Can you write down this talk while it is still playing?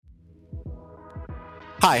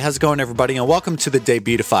Hi, how's it going, everybody? And welcome to the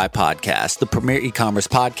Debutify podcast, the premier e-commerce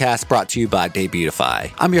podcast brought to you by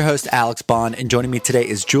Debutify. I'm your host, Alex Bond, and joining me today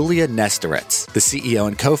is Julia Nesterets, the CEO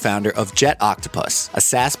and co-founder of JetOctopus, a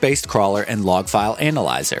SaaS-based crawler and log file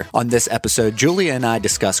analyzer. On this episode, Julia and I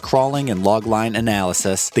discuss crawling and log line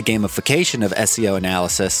analysis, the gamification of SEO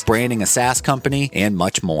analysis, branding a SaaS company, and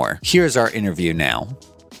much more. Here's our interview now.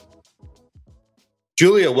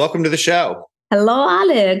 Julia, welcome to the show. Hello,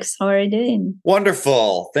 Alex. How are you doing?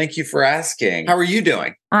 Wonderful. Thank you for asking. How are you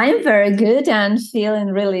doing? I'm very good and feeling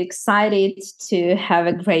really excited to have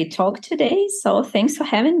a great talk today. So thanks for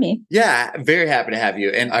having me. Yeah, very happy to have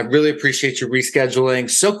you. And I really appreciate you rescheduling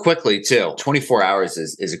so quickly, too. 24 hours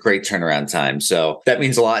is a great turnaround time. So that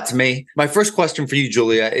means a lot to me. My first question for you,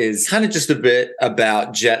 Julia, is kind of just a bit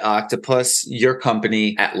about JetOctopus, your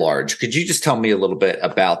company at large. Could you just tell me a little bit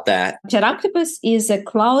about that? JetOctopus is a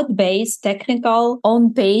cloud-based technical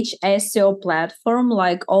on-page SEO platform,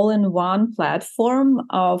 like all-in-one platform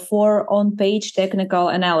for on-page technical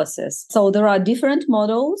analysis. So there are different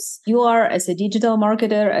models. You are, as a digital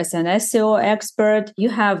marketer, as an SEO expert, you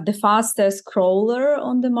have the fastest crawler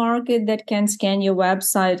on the market that can scan your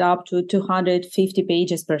website up to 250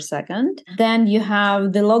 pages per second. Then you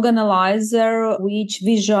have the log analyzer, which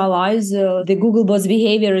visualizes the Googlebot's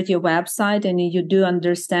behavior at your website, and you do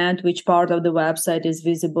understand which part of the website is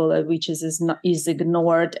visible and which is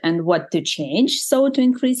ignored and what to change, so to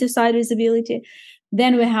increase your site visibility.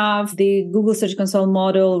 Then we have the Google Search Console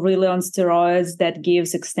model, really on steroids, that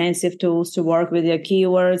gives extensive tools to work with your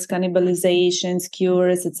keywords, cannibalizations,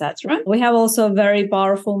 keywords, etc. We have also a very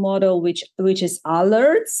powerful model, which is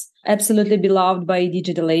alerts, absolutely beloved by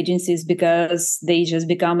digital agencies because they just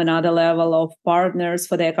become another level of partners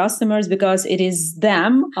for their customers, because it is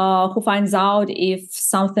them who finds out if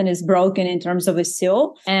something is broken in terms of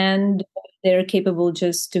SEO, and they're capable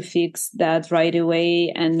just to fix that right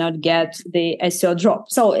away and not get the SEO drop.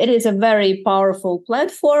 So it is a very powerful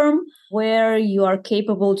platform where you are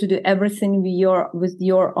capable to do everything with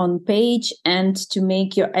your own page and to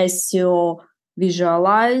make your SEO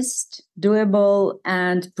visualized, doable,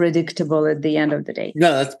 and predictable at the end of the day.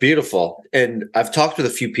 No, that's beautiful. And I've talked with a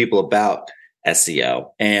few people about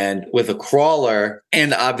SEO, and with a crawler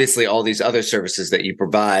and obviously all these other services that you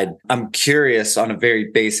provide, I'm curious on a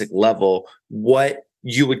very basic level what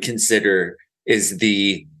you would consider is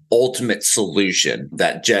the ultimate solution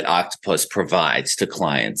that JetOctopus provides to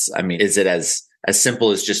clients. I mean, is it as simple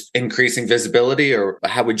as just increasing visibility, or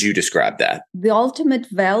how would you describe that? The ultimate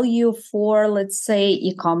value for, let's say,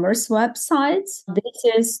 e-commerce websites,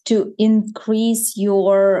 this is to increase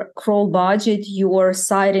your crawl budget, your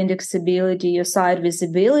site indexability, your site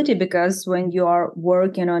visibility, because when you are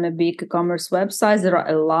working on a big e-commerce website, there are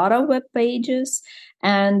a lot of web pages,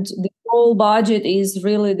 and the crawl budget is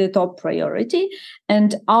really the top priority.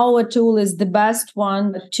 And our tool is the best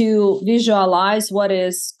one to visualize what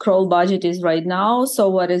is crawl budget is right now. So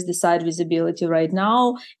what is the site visibility right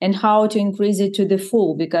now and how to increase it to the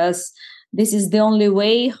full, because this is the only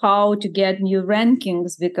way how to get new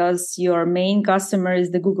rankings, because your main customer is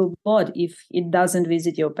the Google bot. If it doesn't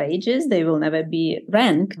visit your pages, they will never be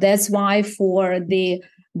ranked. That's why for the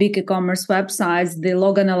big e-commerce websites, the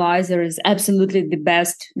log analyzer is absolutely the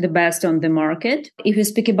best on the market. If you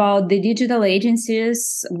speak about the digital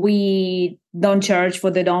agencies, we don't charge for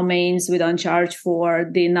the domains, we don't charge for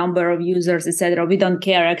the number of users, etc. We don't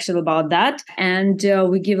care actually about that. And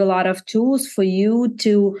we give a lot of tools for you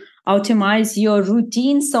to optimize your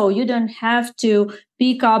routine, so you don't have to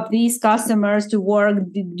pick up these customers to work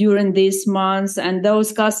during these months and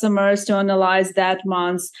those customers to analyze that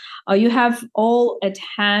month. You have all at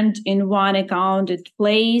hand in one account. It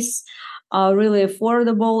plays really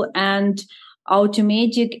affordable and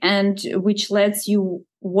automatic, and which lets you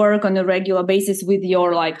work on a regular basis with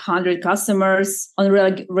your 100 customers on a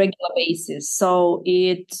regular basis. So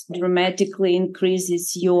it dramatically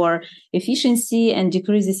increases your efficiency and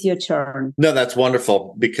decreases your churn. No, that's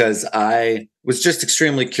wonderful, because I was just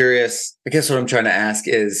extremely curious. I guess what I'm trying to ask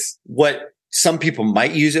is what some people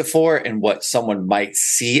might use it for and what someone might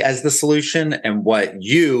see as the solution, and what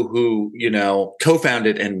you, who,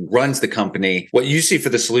 co-founded and runs the company, what you see for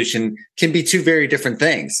the solution can be two very different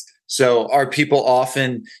things. So are people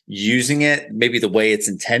often using it maybe the way it's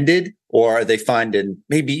intended, or are they finding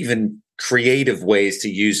maybe even creative ways to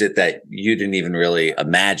use it that you didn't even really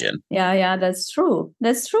imagine? Yeah, that's true.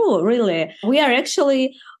 That's true, really. We are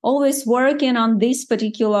actually always working on this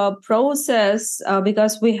particular process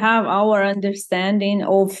because we have our understanding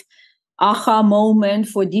of aha moment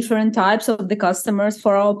for different types of the customers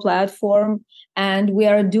for our platform. And we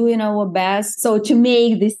are doing our best so to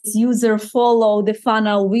make this user follow the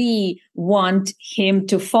funnel we want him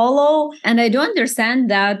to follow. And I do understand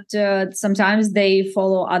that sometimes they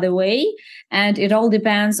follow other way. And it all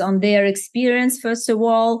depends on their experience, first of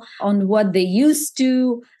all, on what they used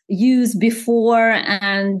to use before.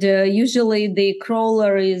 And usually the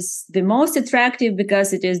crawler is the most attractive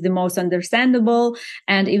because it is the most understandable.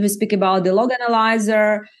 And if we speak about the log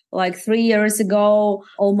analyzer, like 3 years ago,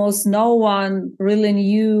 almost no one really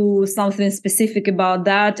knew something specific about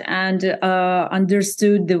that and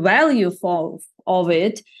understood the value of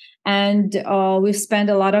it. And we've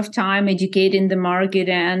spent a lot of time educating the market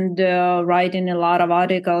and writing a lot of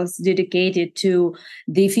articles dedicated to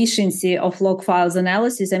the efficiency of log files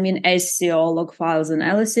analysis. I mean, SEO log files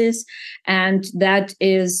analysis. And that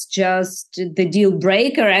is just the deal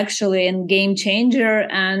breaker, actually, and game changer.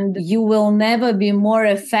 And you will never be more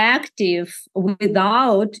effective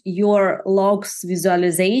without your logs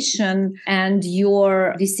visualization, and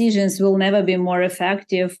your decisions will never be more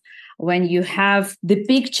effective when you have the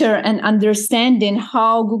picture and understanding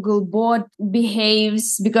how Googlebot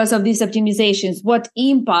behaves because of these optimizations, what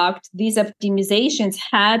impact these optimizations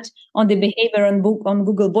had on the behavior on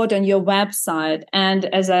Googlebot on your website. And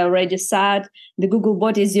as I already said, the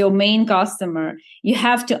Googlebot is your main customer. You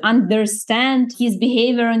have to understand his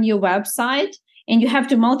behavior on your website, and you have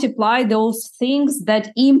to multiply those things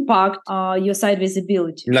that impact your site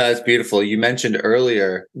visibility. No, that's beautiful. You mentioned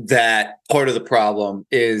earlier that part of the problem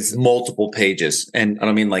is multiple pages. And I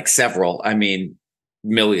don't mean like several, I mean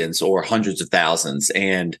millions or hundreds of thousands.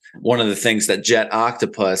 And one of the things that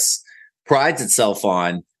JetOctopus prides itself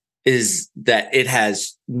on is that it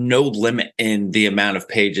has no limit in the amount of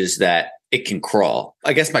pages that it can crawl.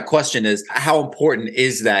 I guess my question is, how important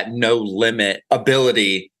is that no limit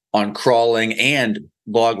ability on crawling and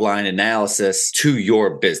logline analysis to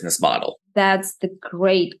your business model? That's the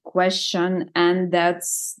great question. And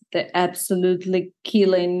that's the absolutely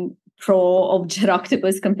killing pro of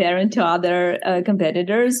JetOctopus comparing to other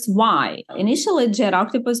competitors. Why? Initially,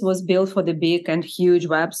 JetOctopus was built for the big and huge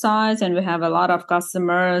websites, and we have a lot of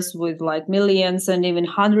customers with like millions and even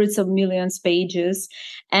hundreds of millions pages.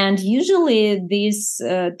 And usually this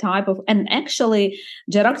type of, and actually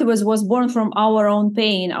JetOctopus was born from our own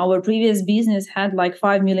pain. Our previous business had like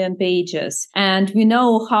 5 million pages, and we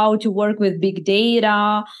know how to work with big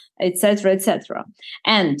data, etc., etc.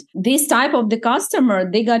 And this type of the customer,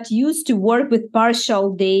 they got used to work with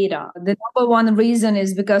partial data. The number one reason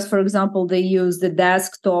is because, for example, they use the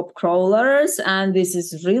desktop crawlers, and this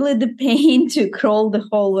is really the pain to crawl the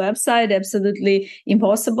whole website. Absolutely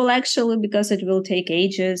impossible, actually, because it will take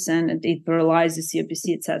ages and it paralyzes your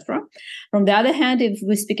PC, etc. From the other hand, if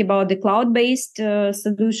we speak about the cloud-based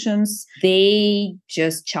solutions, they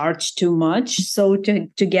just charge too much. So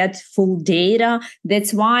to get full data,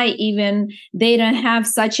 that's why even they don't have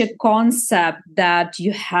such a concept that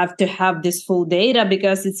you have to have this full data,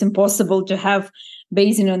 because it's impossible to have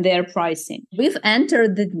based on their pricing. We've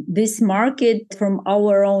entered this market from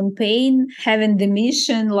our own pain, having the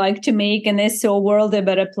mission like to make an SEO world a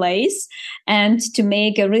better place and to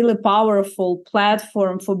make a really powerful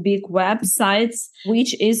platform for big websites,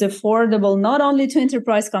 which is affordable not only to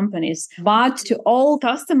enterprise companies, but to all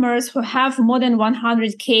customers who have more than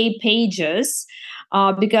 100K pages.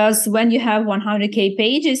 Because when you have 100K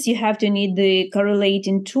pages, you have to need the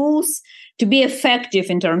correlating tools to be effective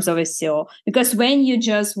in terms of SEO. Because when you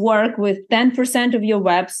just work with 10% of your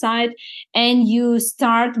website and you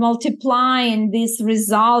start multiplying these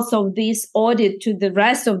results of this audit to the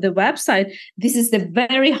rest of the website, this is the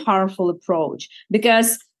very harmful approach,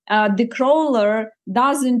 because the crawler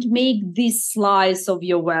doesn't make this slice of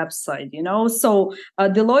your website, So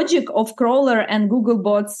the logic of crawler and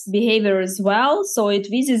Googlebot's behavior as well. So it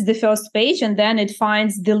visits the first page and then it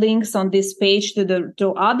finds the links on this page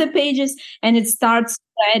to other pages, and it starts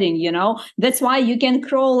spreading, That's why you can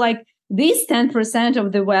crawl like this 10%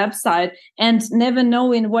 of the website and never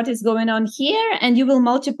knowing what is going on here. And you will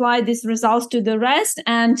multiply these results to the rest,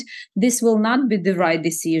 and this will not be the right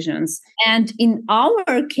decisions. And in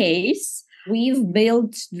our case, we've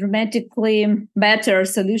built dramatically better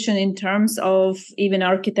solution in terms of even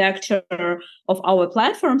architecture of our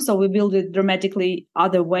platform. So we build it dramatically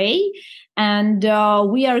other way. And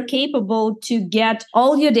we are capable to get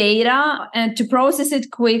all your data and to process it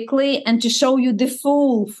quickly and to show you the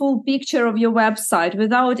full picture of your website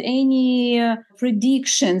without any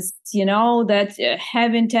predictions, that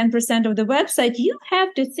having 10% of the website, you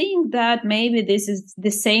have to think that maybe this is the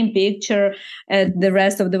same picture as the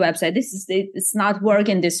rest of the website. It's not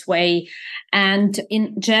working this way. And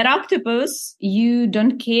in JetOctopus, you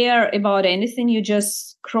don't care about anything. You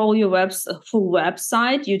just crawl your full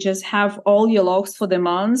website. You just have all your logs for the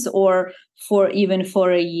month or for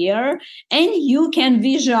a year, and you can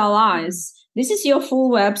visualize. This is your full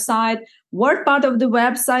website. What part of the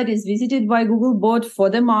website is visited by Googlebot for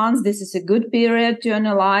the month? This is a good period to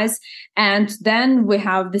analyze. And then we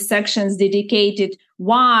have the sections dedicated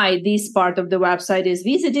why this part of the website is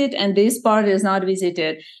visited and this part is not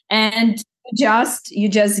visited. And you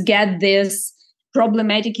just get this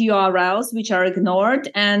problematic URLs which are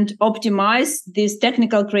ignored and optimize these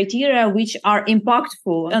technical criteria which are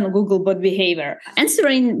impactful on Googlebot behavior.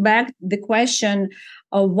 Answering back the question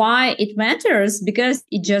of why it matters, because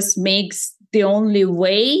it just makes the only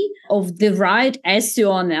way of the right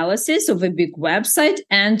SEO analysis of a big website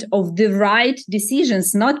and of the right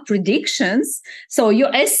decisions, not predictions. So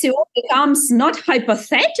your SEO becomes not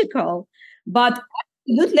hypothetical, but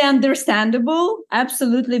absolutely understandable,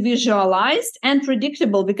 absolutely visualized and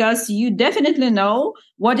predictable, because you definitely know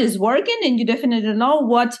what is working and you definitely know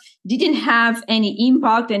what didn't have any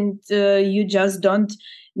impact, and you just don't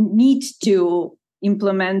need to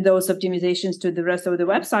implement those optimizations to the rest of the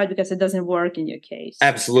website because it doesn't work in your case.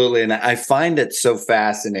 Absolutely. And I find it so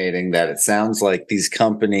fascinating that it sounds like these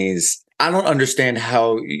companies, I don't understand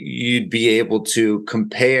how you'd be able to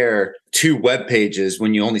compare two web pages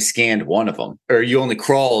when you only scanned one of them or you only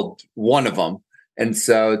crawled one of them. And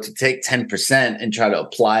so to take 10% and try to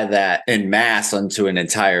apply that in mass onto an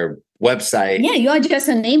entire website. Yeah, you are just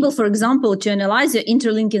unable, for example, to analyze your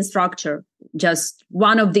interlinking structure. Just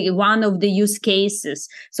one of the use cases.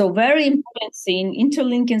 So very important thing,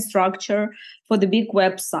 interlinking structure for the big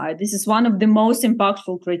website. This is one of the most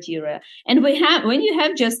impactful criteria. And when you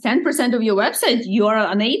have just 10% of your website, you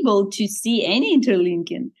are unable to see any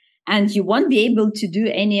interlinking and you won't be able to do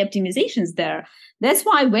any optimizations there. That's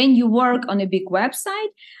why when you work on a big website,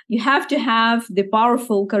 you have to have the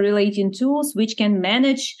powerful correlating tools which can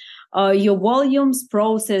manage your volumes,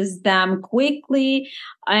 process them quickly,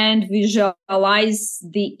 and visualize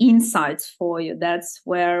the insights for you. That's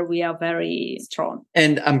where we are very strong.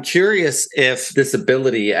 And I'm curious if this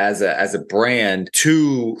ability as a brand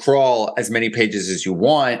to crawl as many pages as you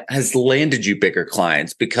want has landed you bigger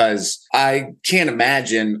clients, because I can't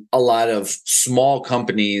imagine a lot of small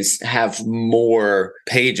companies have more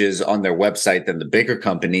pages on their website than the bigger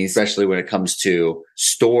companies, especially when it comes to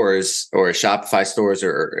stores or Shopify stores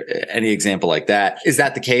or any example like that. Is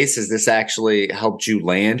that the case? Has this actually helped you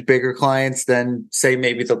land bigger clients than, say,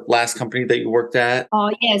 maybe the last company that you worked at?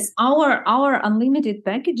 Yes. Our unlimited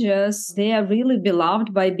packages, they are really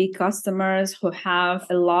beloved by big customers who have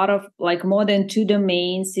a lot of, like, more than 2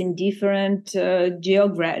 domains in different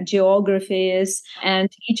geographies. And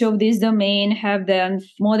each of these domains have then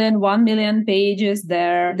more than 1 million pages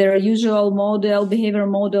there. Their usual behavior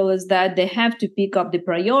model is that they have to pick up the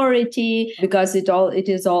priority because it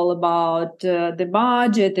is all about the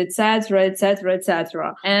budget, etc., etc.,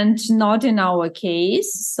 etc. And not in our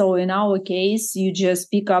case. So in our case, you just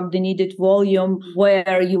pick up the needed volume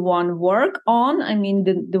where you want work on. I mean,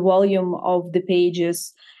 the volume of the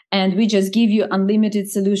pages. And we just give you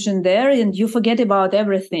unlimited solution there and you forget about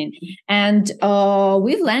everything. And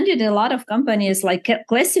we've landed a lot of companies, like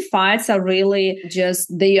classifieds are really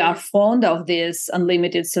they are fond of these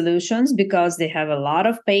unlimited solutions because they have a lot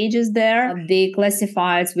of pages there. They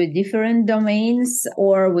classifieds with different domains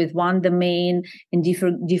or with one domain in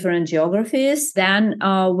different geographies. Then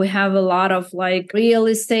we have a lot of like real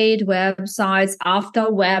estate websites, after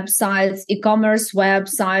websites, e-commerce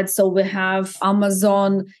websites. So we have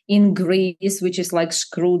Amazon in Greece, which is like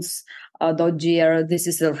Scroots.gr. This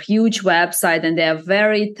is a huge website and they are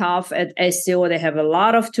very tough at SEO. They have a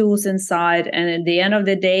lot of tools inside. And at the end of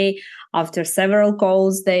the day, after several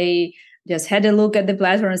calls, they just had a look at the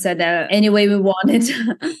platform and said, anyway, we want it.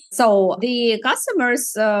 So the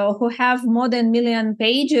customers who have more than 1 million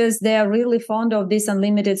pages, they are really fond of these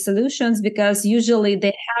unlimited solutions because usually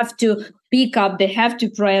they have to pick up, they have to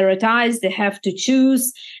prioritize, they have to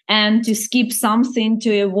choose and to skip something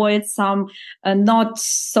to avoid some not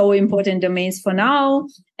so important domains for now.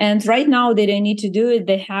 And right now they don't need to do it.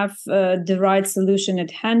 They have the right solution at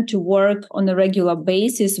hand to work on a regular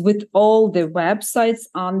basis with all the websites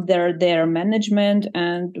under their management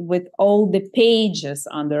and with all the pages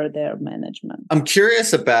under their management. I'm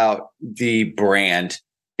curious about the brand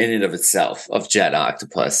in and of itself of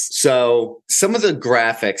JetOctopus. So some of the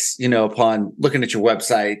graphics, upon looking at your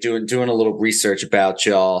website, doing a little research about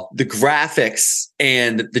y'all, the graphics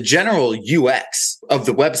and the general UX of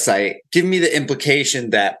the website give me the implication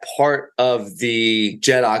that part of the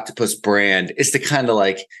JetOctopus brand is to kind of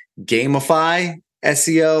like gamify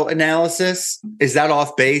SEO analysis. Is that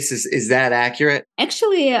off base? Is that accurate?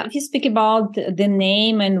 Actually, if you speak about the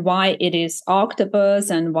name and why it is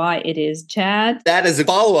Octopus and why it is Jet. That is a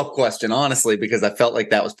follow-up question, honestly, because I felt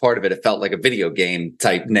like that was part of it. It felt like a video game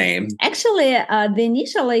type name. Actually, the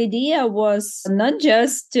initial idea was not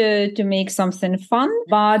just to make something fun,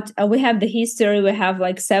 but we have the history. We have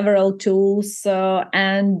like several tools.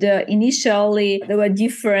 And initially, there were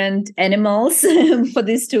different animals for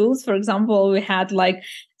these tools. For example, we had like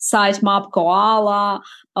sitemap koala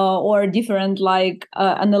or different like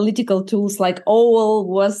analytical tools like OWL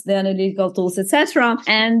was the analytical tools, etc.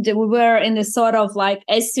 And we were in a sort of like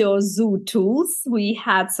SEO zoo tools. We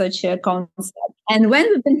had such a concept. And when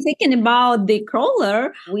we've been thinking about the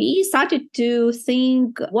crawler, we started to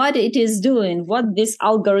think what it is doing, what this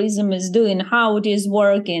algorithm is doing, how it is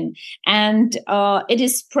working. And it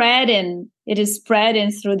is spreading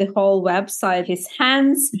through the whole website, his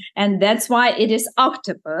hands. And that's why it is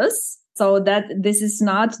Octopus. So that this is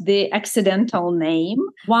not the accidental name.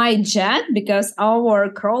 Why Jet? Because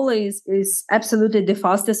our crawler is absolutely the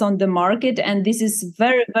fastest on the market. And this is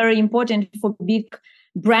very, very important for big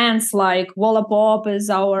brands like Wallapop is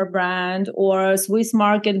our brand, or Swiss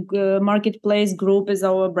Marketplace Group is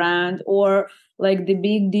our brand, or like the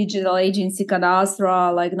big digital agency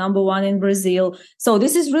Cadastra, like number one in Brazil. So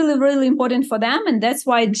this is really, really important for them. And that's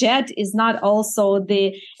why Jet is not also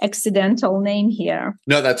the accidental name here.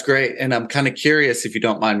 No, that's great. And I'm kind of curious, if you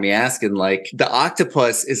don't mind me asking, like the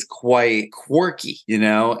octopus is quite quirky,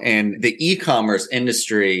 and the e-commerce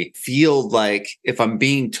industry feels like, if I'm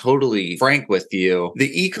being totally frank with you, the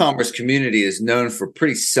e-commerce community is known for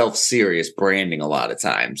pretty self-serious branding a lot of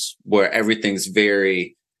times, where everything's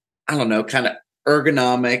very, kind of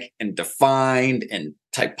ergonomic and defined and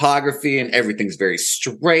typography, and everything's very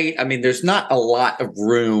straight. I mean, there's not a lot of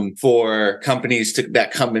room for companies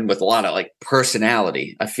that come in with a lot of like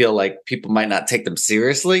personality. I feel like people might not take them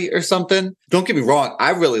seriously or something. Don't get me wrong. I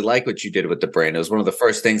really like what you did with the brand. It was one of the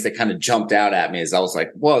first things that kind of jumped out at me as I was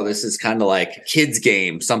like, whoa, this is kind of like a kid's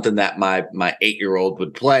game, something that my 8-year-old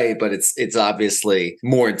would play, but it's obviously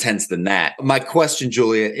more intense than that. My question,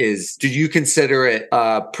 Julia, is, do you consider it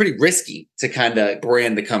pretty risky to kind of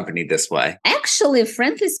brand the company this way? Actually,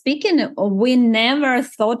 frankly speaking, we never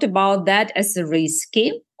thought about that as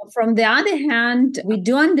risky. From the other hand, we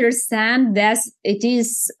do understand that it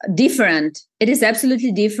is different. It is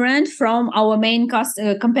absolutely different from our main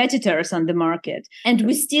competitors on the market. And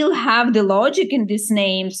we still have the logic in this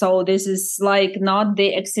name. So this is like not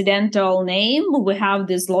the accidental name. We have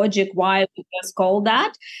this logic why we just call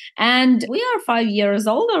that. And we are 5 years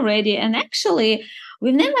old already. And actually,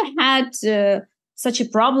 we've never had such a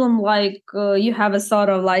problem like you have a sort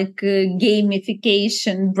of like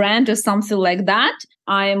gamification brand or something like that.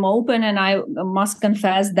 I am open, and I must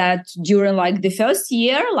confess that during like the first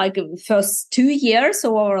year, like first 2 years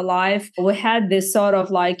of our life, we had this sort of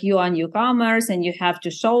like you on e-commerce and you have to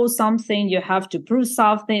show something, you have to prove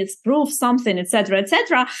something, etc.,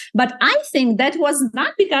 etc. But I think that was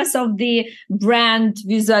not because of the brand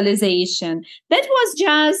visualization. That was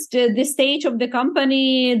just the stage of the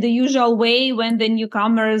company, the usual way when the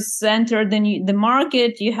newcomers enter the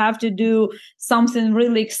market, you have to do something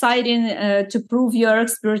really exciting to prove your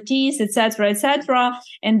expertise, etc., etc.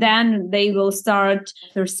 And then they will start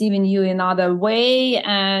perceiving you another way,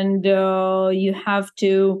 and you have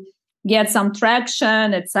to get some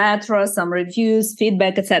traction, etc., some reviews,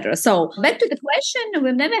 feedback, etc. So back to the question,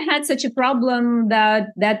 we've never had such a problem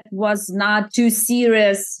that was not too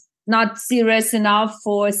serious. Not serious enough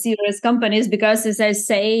for serious companies, because as I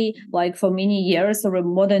say, like for many years or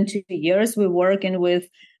more than 2 years, we're working with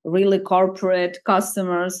really corporate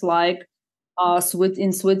customers like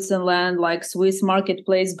in Switzerland, like Swiss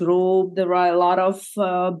Marketplace Group. There are a lot of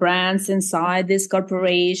brands inside this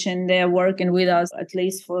corporation. They're working with us at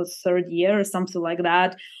least for third year or something like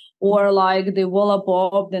that. or like the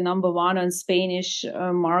Wallapop, the number one on Spanish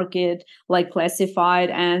market, like classified.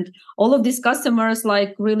 And all of these customers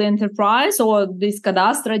like really enterprise, or this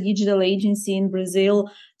Cadastra digital agency in Brazil.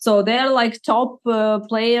 So they're like top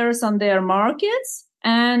players on their markets.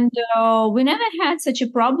 And we never had such a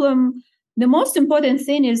problem. The most important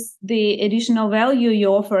thing is the additional value you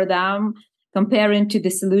offer them comparing to the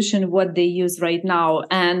solution, what they use right now.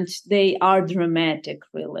 And they are dramatic,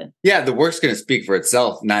 really. Yeah, the work's going to speak for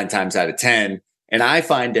itself 9 times out of 10. And I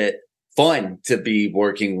find it fun to be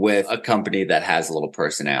working with a company that has a little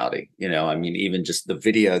personality. I mean, even just the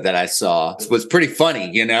video that I saw was pretty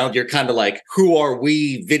funny. You're kind of like, who are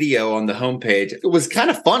we video on the homepage. It was kind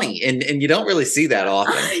of funny. And you don't really see that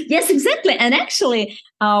often. Yes, exactly. And actually,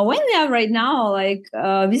 when we are right now, like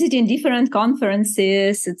visiting different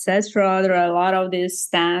conferences, etc., there are a lot of these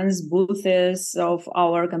stands, booths of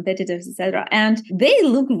our competitors, etc., and they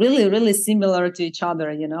look really, really similar to each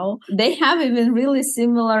other. They have even really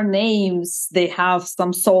similar names. They have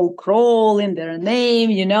some soul crawl in their name,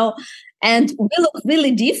 and we look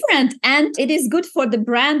really different. And it is good for the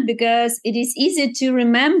brand because it is easy to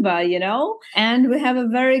remember, and we have a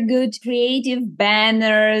very good creative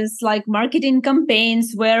banners, like marketing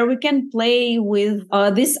campaigns where we can play with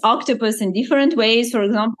this octopus in different ways. For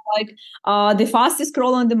example, like the fastest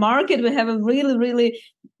scroll on the market, we have a really, really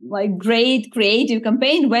like great creative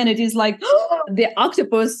campaign when it is like the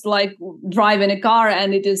octopus like driving a car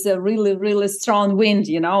and it is a really, really strong wind,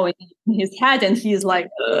 in his head, and he's like,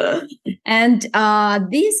 ugh. And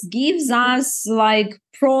this gives us like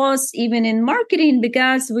pros even in marketing,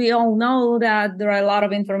 because we all know that there are a lot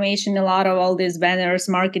of information, a lot of all these banners,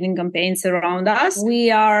 marketing campaigns around us. We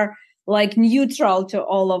are like neutral to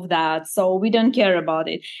all of that, so we don't care about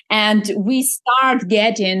it, and we start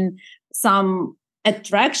getting some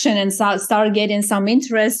attraction and start getting some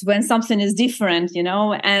interest when something is different,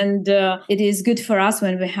 and it is good for us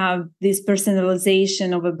when we have this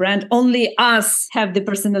personalization of a brand. Only us have the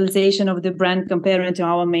personalization of the brand compared to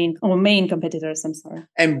our main competitors. I'm sorry.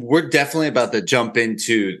 And we're definitely about to jump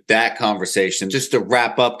into that conversation. Just to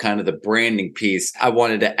wrap up kind of the branding piece, I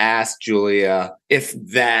wanted to ask Julia if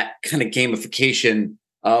that kind of gamification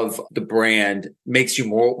of the brand makes you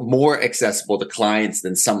more accessible to clients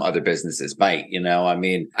than some other businesses might. I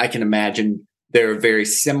mean, I can imagine there are very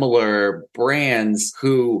similar brands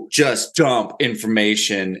who just dump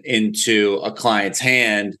information into a client's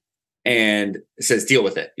hand and says, deal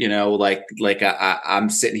with it. I'm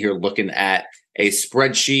sitting here looking at a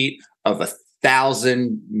spreadsheet of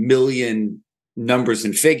 1,000 million numbers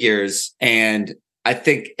and figures, and I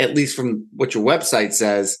think, at least from what your website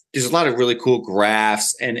says, there's a lot of really cool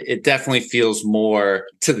graphs, and it definitely feels more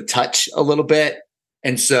to the touch a little bit.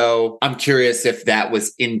 And so I'm curious if that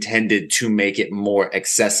was intended to make it more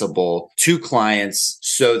accessible to clients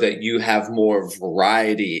so that you have more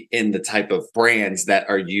variety in the type of brands that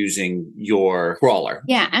are using your crawler.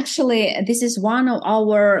 Yeah, actually, this is one of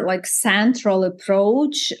our like central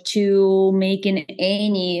approach to making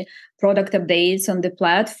any product updates on the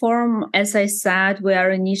platform. As I said, we are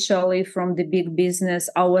initially from the big business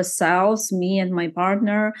ourselves, me and my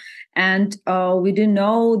partner, and we do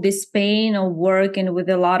know this pain of working with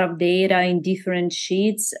a lot of data in different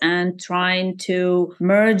sheets and trying to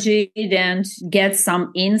merge it and get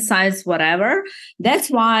some insights, whatever. That's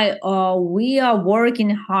why we are working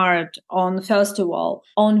hard on, first of all,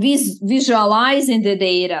 on visualizing the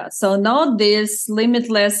data. So not these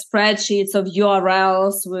limitless spreadsheets of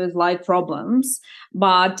URLs with like problems,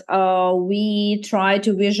 but we try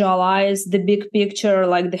to visualize the big picture,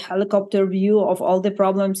 like the helicopter view of all the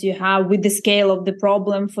problems you have with the scale of the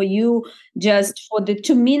problem for you, just for the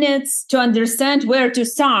 2 minutes to understand where to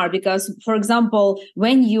start. Because, for example,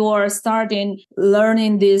 when you are starting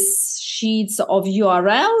learning these sheets of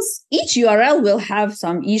URLs, each URL will have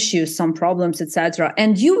some issues, some problems, etc.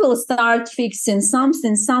 And you will start fixing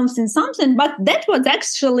something, but that was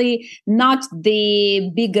actually not the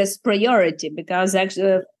biggest priority, because actually,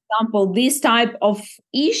 for example, this type of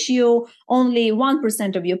issue, only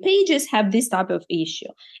 1% of your pages have this type of issue.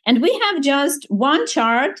 And we have just one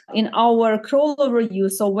chart in our crawl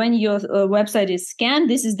overview. So when your website is scanned,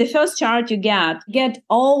 this is the first chart you get. Get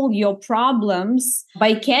all your problems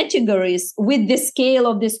by categories with the scale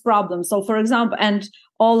of this problem. So for example, and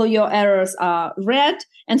all of your errors are red.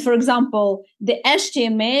 And for example, the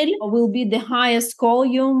HTML will be the highest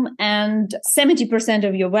column, and 70%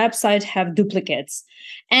 of your website have duplicates.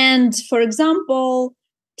 And for example,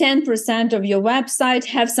 10% of your website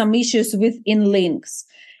have some issues within links.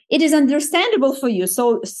 It is understandable for you,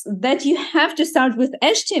 so that you have to start with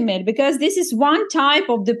HTML, because this is one type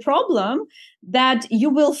of the problem that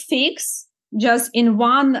you will fix just in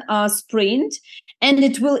one sprint, and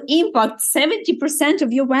it will impact 70%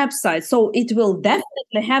 of your website. So it will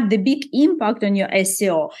definitely have the big impact on your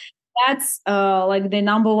SEO. That's like the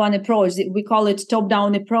number one approach. We call it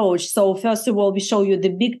top-down approach. So first of all, we show you the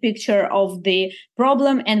big picture of the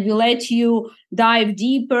problem, and we let you dive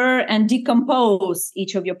deeper and decompose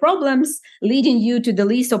each of your problems, leading you to the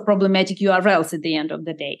list of problematic URLs at the end of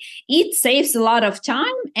the day. It saves a lot of time,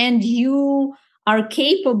 and you are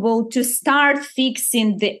capable to start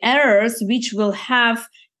fixing the errors which will have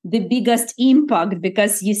the biggest impact,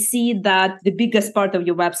 because you see that the biggest part of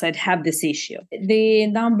your website have this issue. The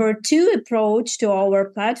number two approach to our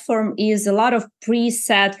platform is a lot of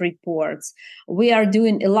preset reports. We are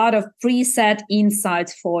doing a lot of preset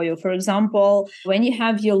insights for you. For example, when you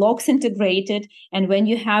have your logs integrated and when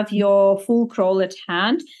you have your full crawl at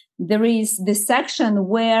hand, there is the section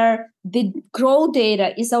where the crawl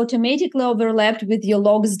data is automatically overlapped with your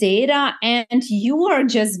logs data, and you are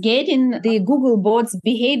just getting the Googlebot's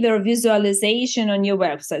behavior visualization on your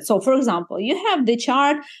website. So, for example, you have the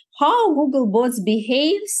chart how Googlebots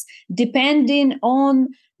behaves depending on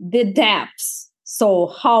the depths.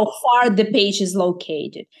 So, how far the page is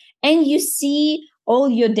located. And you see all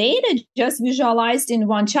your data just visualized in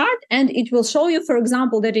one chart, and it will show you, for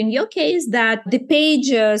example, that in your case that the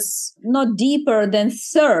pages not deeper than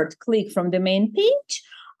third click from the main page,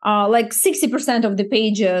 like 60% of the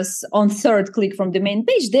pages on third click from the main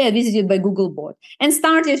page, they are visited by Googlebot. And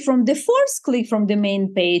started from the fourth click from the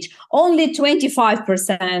main page, only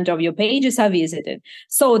 25% of your pages are visited.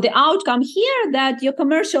 So the outcome here that your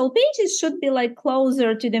commercial pages should be like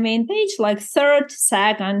closer to the main page, like third,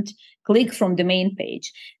 second click from the main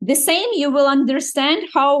page. The same, you will understand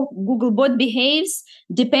how Googlebot behaves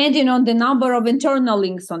depending on the number of internal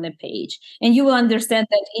links on the page. And you will understand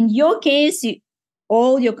that in your case,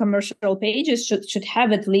 all your commercial pages should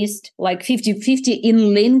have at least like 50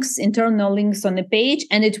 in links, internal links on the page,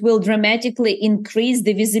 and it will dramatically increase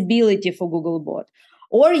the visibility for Googlebot.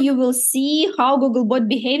 Or you will see how Googlebot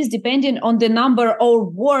behaves depending on the number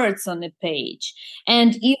of words on the page.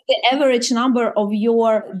 And if the average number of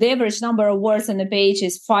words on the page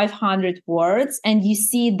is 500 words, and you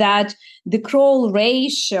see that the crawl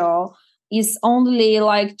ratio is only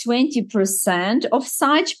like 20% of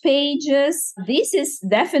such pages, this is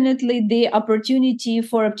definitely the opportunity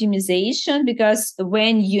for optimization, because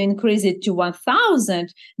when you increase it to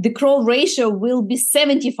 1,000, the crawl ratio will be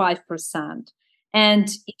 75%. And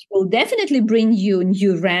it will definitely bring you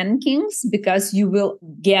new rankings, because you will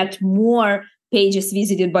get more pages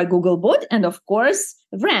visited by Googlebot and, of course,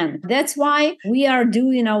 rank. That's why we are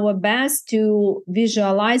doing our best to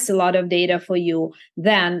visualize a lot of data for you,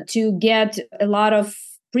 then to get a lot of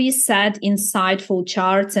preset, insightful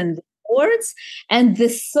charts and reports. And the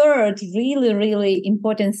third really, really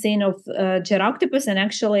important thing of JetOctopus, and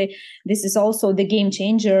actually this is also the game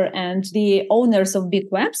changer, and the owners of big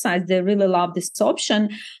websites, they really love this option,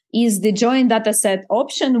 is the joint dataset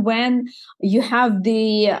option, when you have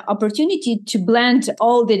the opportunity to blend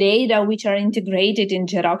all the data which are integrated in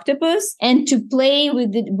JetOctopus and to play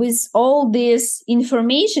with all this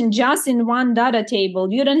information just in one data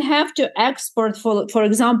table. You don't have to export, for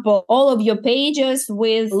example, all of your pages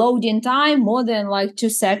with loading time more than like 2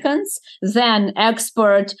 seconds, then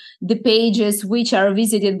export the pages which are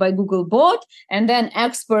visited by Googlebot, and then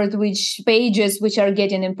export which pages which are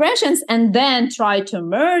getting impressions, and then try to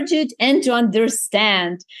merge it and to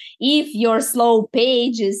understand if your slow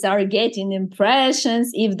pages are getting impressions,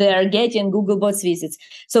 if they are getting Googlebot's visits.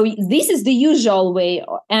 So this is the usual way,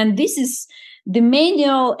 and this is the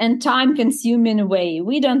manual and time-consuming way.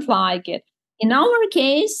 We don't like it. In our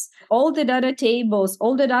case, all the data tables,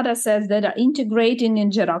 all the data sets that are integrated in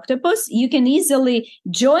JetOctopus, you can easily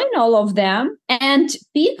join all of them and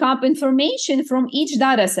pick up information from each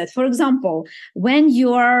data set. For example, when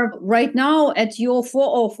you are right now at your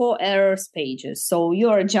 404 errors pages, so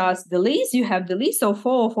you're just the list, you have the list of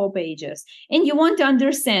 404 pages, and you want to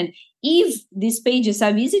understand if these pages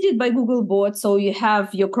are visited by Googlebot, so you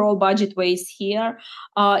have your crawl budget waste here,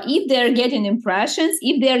 if they're getting impressions,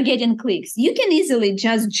 if they're getting clicks, you can easily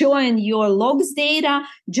just join your logs data,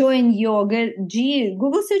 join your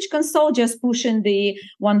Google Search Console, just pushing the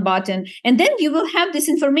one button, and then you will have this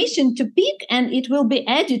information to pick, and it will be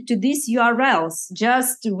added to these URLs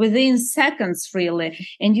just within seconds, really.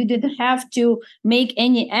 And you didn't have to make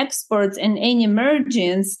any exports and any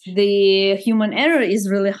mergings. The human error is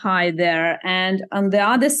really high right there. And on the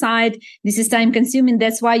other side, this is time consuming.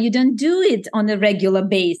 That's why you don't do it on a regular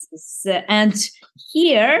basis. And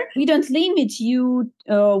here, we don't limit you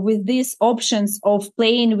with these options of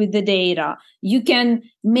playing with the data. You can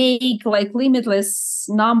make like limitless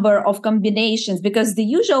number of combinations, because the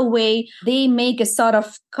usual way they make a sort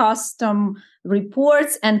of custom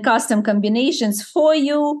reports and custom combinations for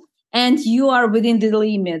you, and you are within the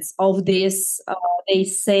limits of this. They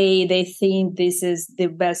think this is the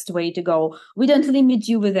best way to go. We don't limit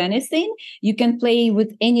you with anything. You can play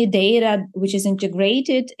with any data which is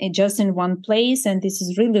integrated just in one place. And this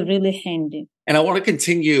is really, really handy. And I want to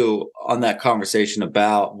continue on that conversation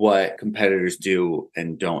about what competitors do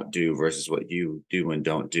and don't do versus what you do and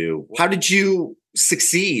don't do. How did you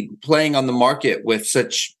succeed playing on the market with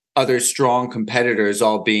such other strong competitors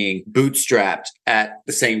all being bootstrapped at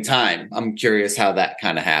the same time? I'm curious how that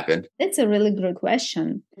kind of happened. That's a really good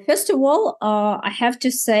question. First of all, I have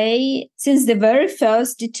to say, since the very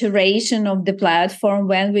first iteration of the platform,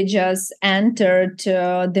 when we just entered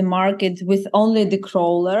the market with only the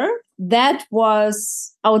crawler, that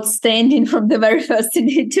was outstanding from the very first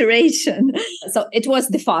iteration. So it was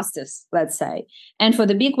the fastest, let's say. And for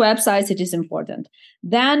the big websites, it is important.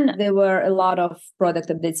 Then there were a lot of product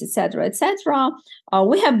updates, etc., etc.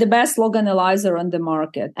 We have the best log analyzer on the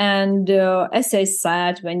market. And as I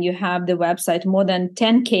said, when you have the website more than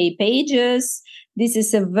 10K pages, this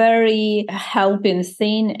is a very helping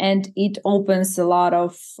thing, and it opens a lot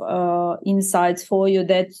of insights for you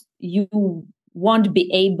that you won't be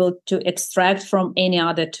able to extract from any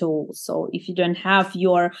other tool. So if you don't have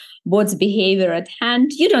your bot's behavior at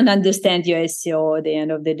hand, you don't understand your SEO at the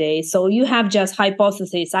end of the day. So you have just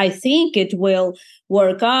hypotheses. I think it will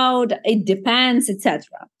work out. It depends, etc.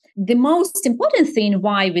 The most important thing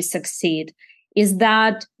why we succeed is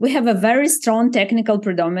that we have a very strong technical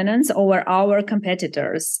predominance over our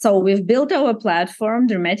competitors. So we've built our platform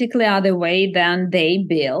dramatically other way than they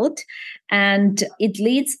built. And it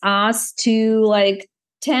leads us to like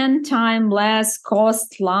 10 times less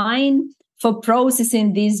cost line for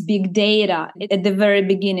processing this big data at the very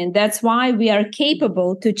beginning. That's why we are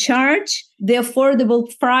capable to charge the affordable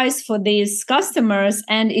price for these customers,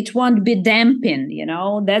 and it won't be damping,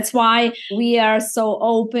 That's why we are so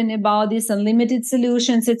open about these unlimited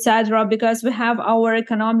solutions, etc., because we have our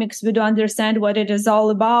economics, we do understand what it is all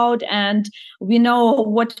about, and we know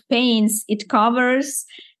what pains it covers.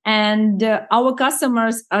 And our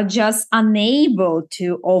customers are just unable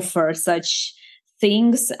to offer such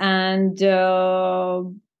things, and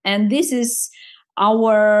this is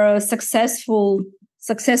our successful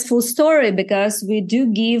story, because we do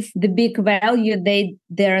give the big value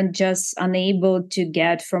they're just unable to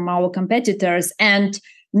get from our competitors, and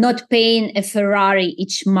not paying a Ferrari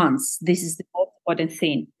each month. This is the most important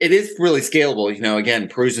thing. It is really scalable. Again,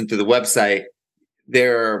 perusing through the website,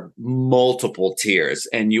 there are multiple tiers,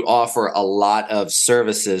 and you offer a lot of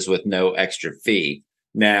services with no extra fee.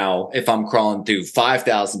 Now, if I'm crawling through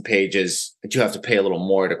 5,000 pages, I do have to pay a little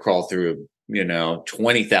more to crawl through,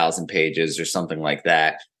 20,000 pages or something like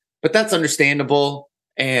that. But that's understandable.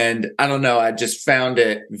 And I don't know, I just found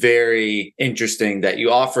it very interesting that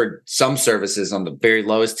you offered some services on the very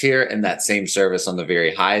lowest tier and that same service on the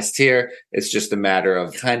very highest tier. It's just a matter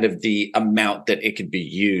of kind of the amount that it could be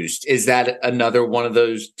used. Is that another one of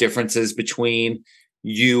those differences between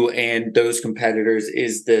you and those competitors?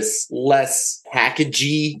 Is this less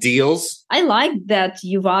packagey deals? I like that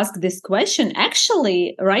you've asked this question.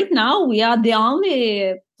 Actually, right now, we are the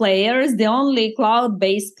only players, the only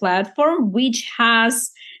cloud-based platform which has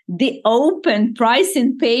the open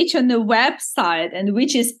pricing page on the website, and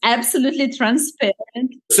which is absolutely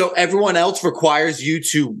transparent. So everyone else requires you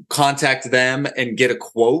to contact them and get a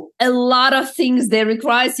quote? A lot of things. They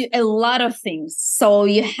require you a lot of things. So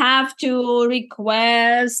you have to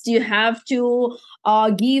request, you have to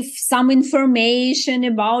give some information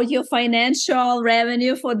about your financial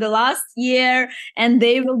revenue for the last year, and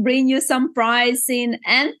they will bring you some pricing.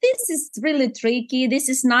 And this is really tricky. This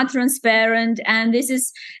is not transparent, and this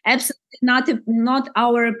is absolutely not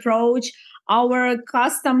our approach. Our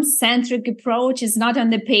custom-centric approach is not on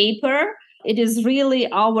the paper. It is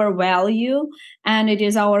really our value, and it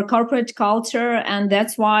is our corporate culture. And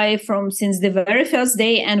that's why since the very first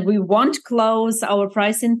day, and we won't close our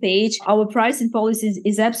pricing page, our pricing policy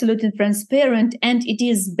is absolutely transparent, and it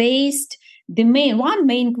is based, one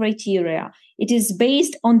main criteria. It is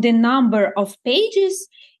based on the number of pages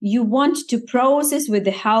you want to process with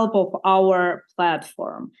the help of our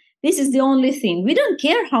platform. This is the only thing. We don't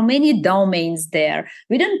care how many domains there.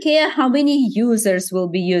 We don't care how many users will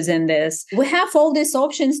be using this. We have all these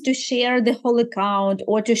options to share the whole account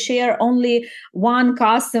or to share only one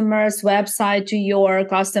customer's website to your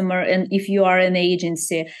customer, and if you are an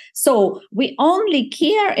agency. So we only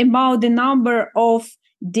care about the number of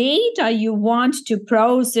data you want to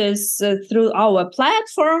process through our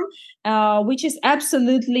platform, which is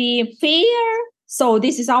absolutely fair. So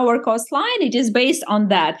this is our cost line. It is based on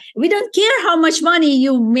that. We don't care how much money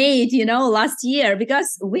you made, last year,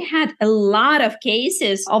 because we had a lot of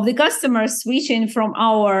cases of the customers switching from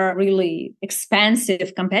our really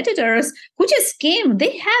expensive competitors who just came.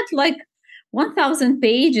 They had like 1,000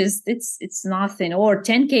 pages, it's nothing, or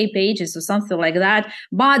 10K pages or something like that.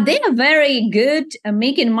 But they are very good at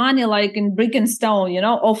making money like in brick and stone,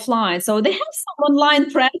 offline. So they have some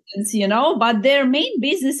online presence, but their main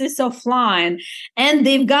business is offline. And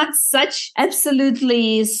they've got such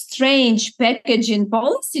absolutely strange packaging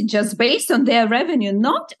policy just based on their revenue,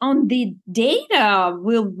 not on the data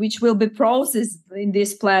which will be processed in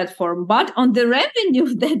this platform, but on the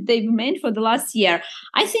revenue that they've made for the last year.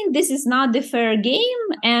 I think this is not the fair game,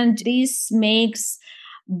 and this makes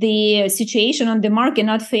the situation on the market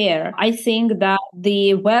not fair. I think that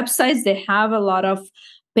the websites, they have a lot of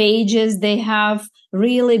pages, they have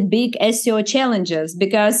really big SEO challenges,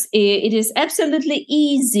 because it is absolutely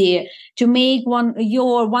easy to make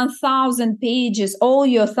your 1,000 pages, all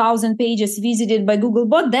your 1,000 pages visited by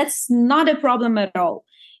Googlebot. That's not a problem at all.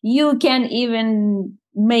 You can even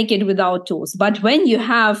make it without tools. But when you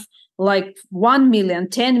have like 1 million,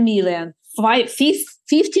 10 million,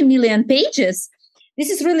 50 million pages, this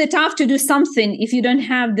is really tough to do something if you don't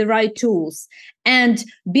have the right tools. And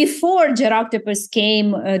before JetOctopus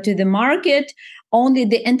came to the market, only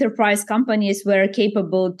the enterprise companies were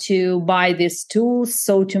capable to buy these tools,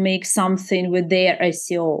 so to make something with their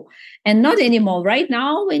SEO. And not anymore. Right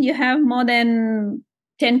now, when you have more than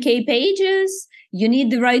 10K pages, you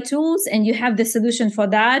need the right tools, and you have the solution for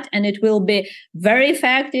that. And it will be very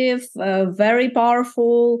effective, very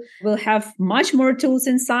powerful. We'll have much more tools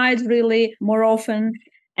inside, really, more often.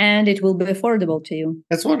 And it will be affordable to you.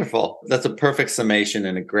 That's wonderful. That's a perfect summation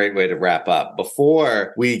and a great way to wrap up.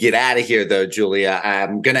 Before we get out of here, though, Julia,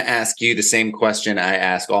 I'm going to ask you the same question I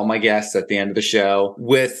ask all my guests at the end of the show.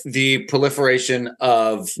 With the proliferation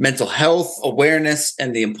of mental health awareness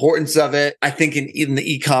and the importance of it, I think in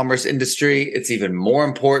the e-commerce industry, it's even more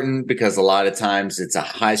important, because a lot of times it's a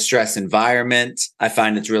high stress environment. I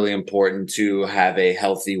find it's really important to have a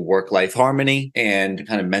healthy work-life harmony and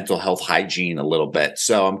kind of mental health hygiene a little bit.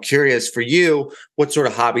 So I'm curious, for you, what sort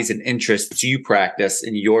of hobbies and interests do you practice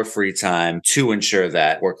in your free time to ensure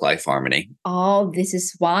that work-life harmony? Oh, this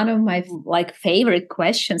is one of my favorite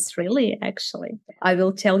questions, really, actually. I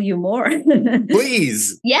will tell you more.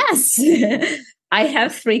 Please. Yes. I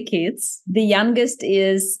have 3 kids. The youngest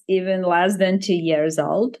is even less than 2 years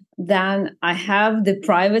old. Then I have the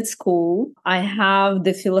private school. I have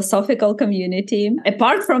the philosophical community,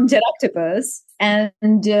 apart from JetOctopus.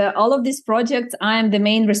 And all of these projects, I am the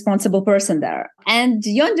main responsible person there. And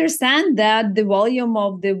you understand that the volume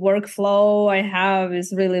of the workflow I have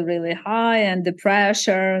is really, really high, and the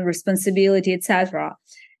pressure, responsibility, etc.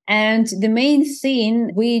 And the main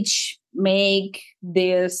thing which make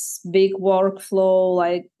this big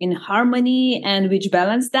workflow in harmony and which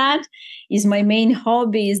balance that is my main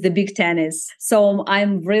hobby is the big tennis. So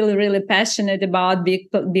I'm really, really passionate about big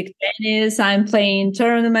tennis. I'm playing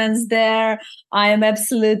tournaments there. I am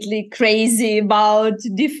absolutely crazy about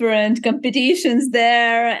different competitions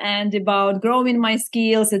there and about growing my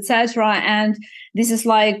skills, etc. And this is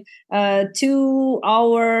 2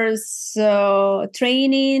 hours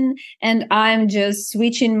training, and I'm just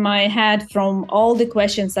switching my head from all the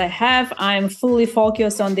questions I have. I'm fully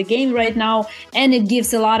focused on the game right now, and it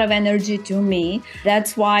gives a lot of energy to me.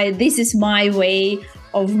 That's why this is my way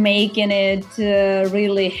of making it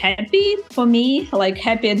really happy for me,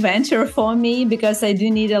 happy adventure for me, because I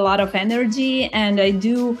do need a lot of energy, and I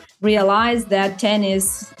do realize that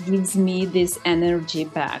tennis gives me this energy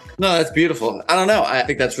back. No, that's beautiful. I don't know. I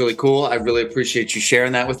think that's really cool. I really appreciate you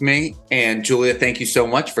sharing that with me. And Julia, thank you so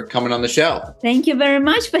much for coming on the show. Thank you very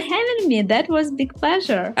much for having me. That was a big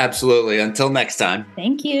pleasure. Absolutely. Until next time.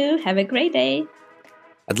 Thank you. Have a great day.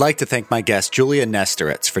 I'd like to thank my guest, Julia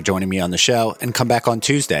Nesterets, for joining me on the show, and come back on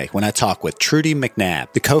Tuesday when I talk with Trudy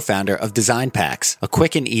McNabb, the co-founder of Design Packs, a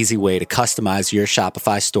quick and easy way to customize your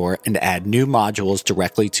Shopify store and add new modules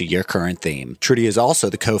directly to your current theme. Trudy is also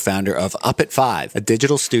the co-founder of Up at 5, a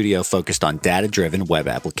digital studio focused on data-driven web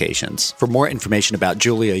applications. For more information about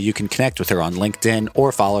Julia, you can connect with her on LinkedIn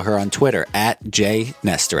or follow her on Twitter at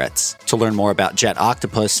 @jnesterets. To learn more about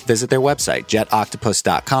JetOctopus, visit their website,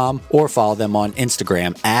 jetoctopus.com, or follow them on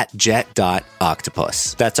Instagram at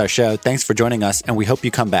jet.octopus. That's our show. Thanks for joining us, and we hope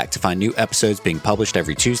you come back to find new episodes being published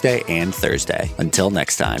every Tuesday and Thursday. Until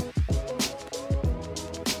next time.